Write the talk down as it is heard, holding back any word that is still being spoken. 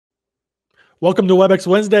Welcome to Webex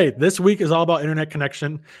Wednesday. This week is all about internet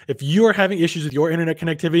connection. If you are having issues with your internet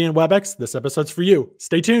connectivity in Webex, this episode's for you.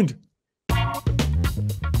 Stay tuned. Hi,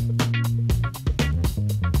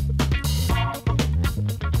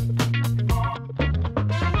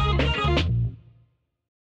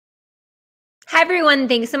 everyone.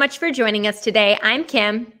 Thanks so much for joining us today. I'm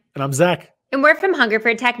Kim. And I'm Zach. And we're from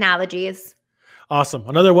Hungerford Technologies. Awesome.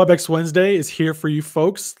 Another Webex Wednesday is here for you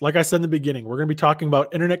folks. Like I said in the beginning, we're going to be talking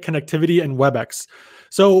about internet connectivity and Webex.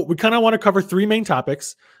 So we kind of want to cover three main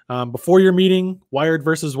topics before your meeting, wired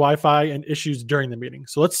versus Wi-Fi, and issues during the meeting.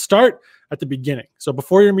 So let's start at the beginning. So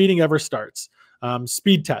before your meeting ever starts,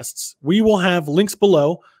 speed tests. We will have links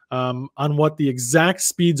below on what the exact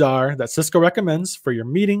speeds are that Cisco recommends for your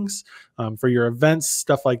meetings, for your events,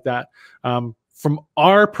 stuff like that. From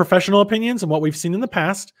our professional opinions and what we've seen in the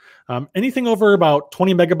past, anything over about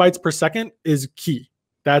 20 megabytes per second is key.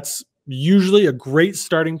 That's usually a great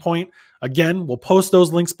starting point. Again, we'll post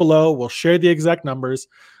those links below. We'll share the exact numbers.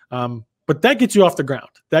 But that gets you off the ground.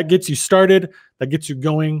 That gets you started. That gets you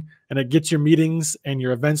going. And it gets your meetings and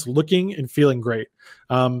your events looking and feeling great.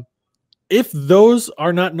 If those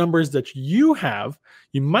are not numbers that you have,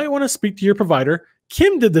 you might want to speak to your provider.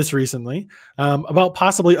 Kim did this recently about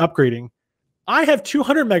possibly upgrading. I have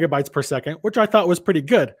 200 megabytes per second, which I thought was pretty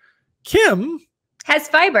good. Kim has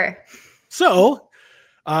fiber. So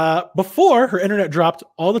before, her internet dropped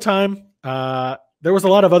all the time. There was a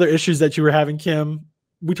lot of other issues that you were having, Kim.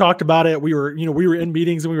 We talked about it. We were in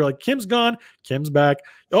meetings and we were like, Kim's gone, Kim's back.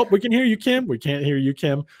 Oh, we can hear you, Kim. We can't hear you,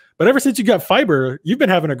 Kim. But ever since you got fiber, you've been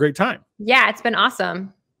having a great time. Yeah, it's been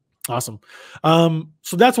awesome. Awesome.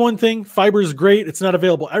 So that's one thing. Fiber is great. It's not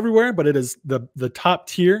available everywhere, but it is the top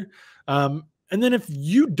tier. And then if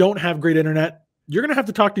you don't have great internet, you're going to have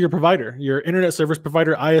to talk to your provider, your internet service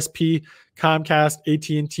provider, ISP, Comcast,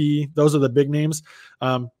 AT&T. Those are the big names.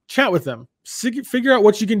 Chat with them. Figure out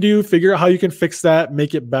what you can do. Figure out how you can fix that,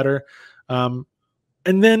 make it better. And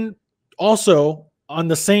then also, on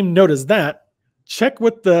the same note as that, check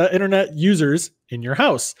with the internet users in your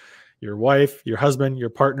house, your wife, your husband, your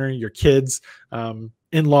partner, your kids,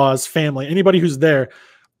 in-laws, family, anybody who's there.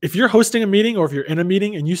 If you're hosting a meeting or if you're in a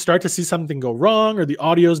meeting and you start to see something go wrong or the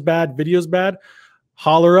audio's bad, video's bad,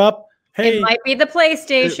 holler up. Hey, it might be the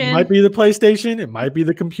PlayStation. It might be the PlayStation. It might be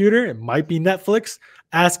the computer. It might be Netflix.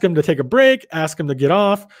 Ask them to take a break. Ask them to get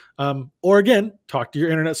off. Or again, talk to your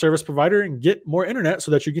internet service provider and get more internet so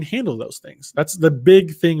that you can handle those things. That's the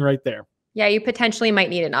big thing right there. Yeah, you potentially might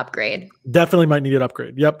need an upgrade. Definitely might need an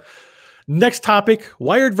upgrade. Yep. Next topic,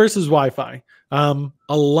 wired versus Wi-Fi. A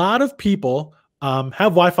lot of people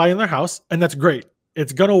have Wi-Fi in their house, and that's great.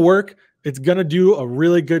 It's going to work. It's going to do a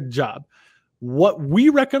really good job. What we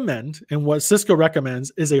recommend and what Cisco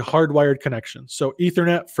recommends is a hardwired connection. So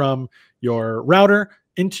Ethernet from your router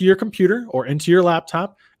into your computer or into your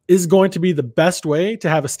laptop is going to be the best way to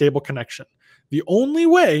have a stable connection. The only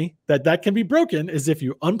way that that can be broken is if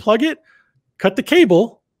you unplug it, cut the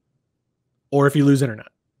cable, or if you lose internet.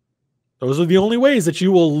 Those are the only ways that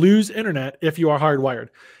you will lose internet if you are hardwired.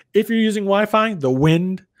 If you're using Wi-Fi, the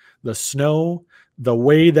wind, the snow, the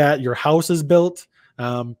way that your house is built,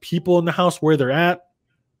 people in the house where they're at,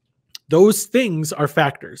 those things are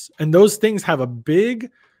factors. And those things have a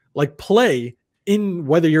big play in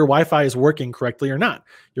whether your Wi-Fi is working correctly or not.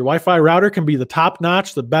 Your Wi-Fi router can be the top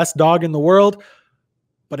notch, the best dog in the world.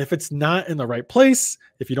 But if it's not in the right place,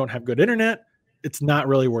 if you don't have good internet, it's not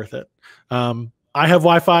really worth it. I have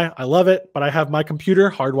Wi-Fi. I love it, but I have my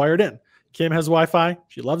computer hardwired in. Kim has Wi-Fi.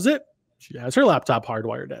 She loves it. She has her laptop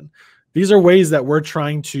hardwired in. These are ways that we're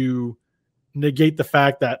trying to negate the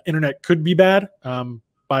fact that internet could be bad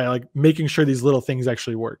by making sure these little things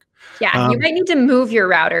actually work. Yeah, you might need to move your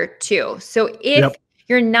router too. So if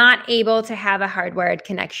you're not able to have a hardwired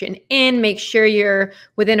connection in, make sure you're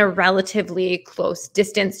within a relatively close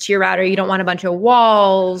distance to your router. You don't want a bunch of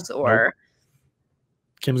walls or... Nope.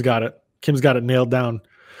 Kim's got it. Kim's got it nailed down.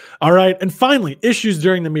 All right. And finally, issues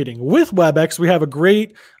during the meeting. With Webex, we have a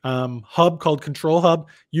great hub called Control Hub.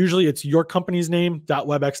 Usually it's your company's name,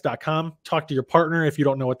 .webex.com. Talk to your partner if you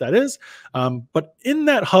don't know what that is. But in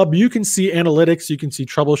that hub, you can see analytics. You can see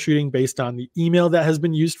troubleshooting based on the email that has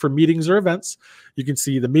been used for meetings or events. You can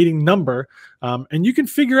see the meeting number, and you can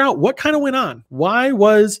figure out what kind of went on. Why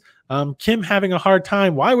was Kim having a hard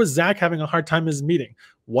time? Why was Zach having a hard time in his meeting?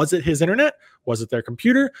 Was it his internet? Was it their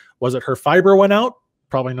computer? Was it her fiber went out?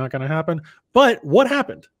 Probably not going to happen. But what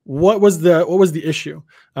happened? What was the issue?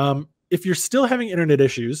 If you're still having internet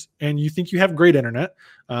issues and you think you have great internet,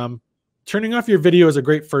 turning off your video is a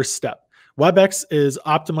great first step. Webex is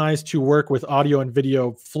optimized to work with audio and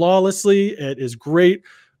video flawlessly. It is great.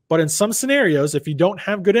 But in some scenarios, if you don't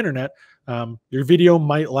have good internet, your video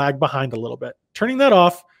might lag behind a little bit. Turning that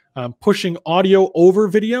off, pushing audio over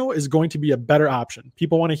video is going to be a better option.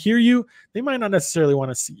 People want to hear you. They might not necessarily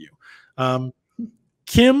want to see you.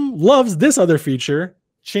 Kim loves this other feature,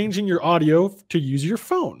 changing your audio to use your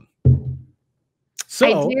phone. So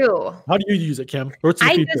I do. How do you use it, Kim?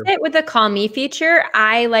 I use it with the call me feature.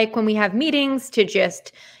 I like when we have meetings to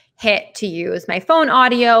just hit to use my phone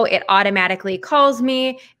audio. It automatically calls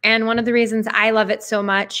me. And one of the reasons I love it so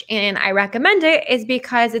much and I recommend it is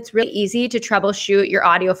because it's really easy to troubleshoot your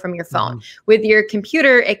audio from your phone. With your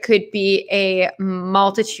computer, it could be a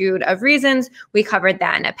multitude of reasons. We covered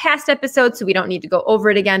that in a past episode, so we don't need to go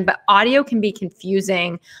over it again. But audio can be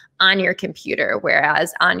confusing on your computer,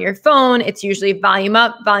 whereas on your phone, it's usually volume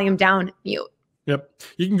up, volume down, mute. Yep.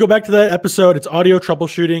 You can go back to that episode. It's audio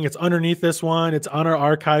troubleshooting. It's underneath this one. It's on our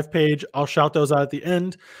archive page. I'll shout those out at the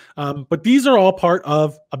end. But these are all part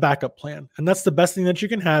of a backup plan. And that's the best thing that you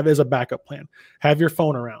can have is a backup plan. Have your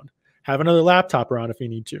phone around. Have another laptop around if you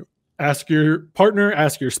need to. Ask your partner,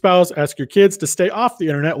 ask your spouse, ask your kids to stay off the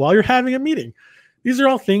internet while you're having a meeting. These are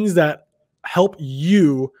all things that help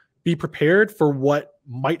you be prepared for what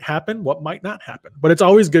might happen, what might not happen. But it's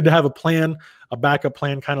always good to have a plan, a backup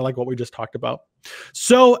plan, kind of like what we just talked about.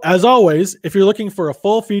 So as always, if you're looking for a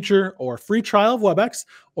full feature or free trial of Webex,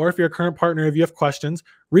 or if you're a current partner, if you have questions,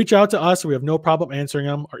 reach out to us. We have no problem answering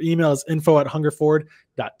them. Our email is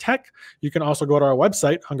info@hungerforward.tech. You can also go to our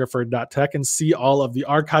website, hungerforward.tech, and see all of the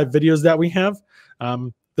archive videos that we have.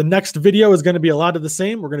 The next video is going to be a lot of the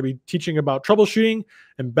same. We're going to be teaching about troubleshooting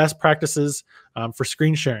and best practices for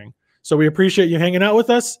screen sharing. So we appreciate you hanging out with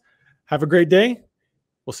us. Have a great day.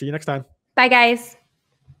 We'll see you next time. Bye, guys.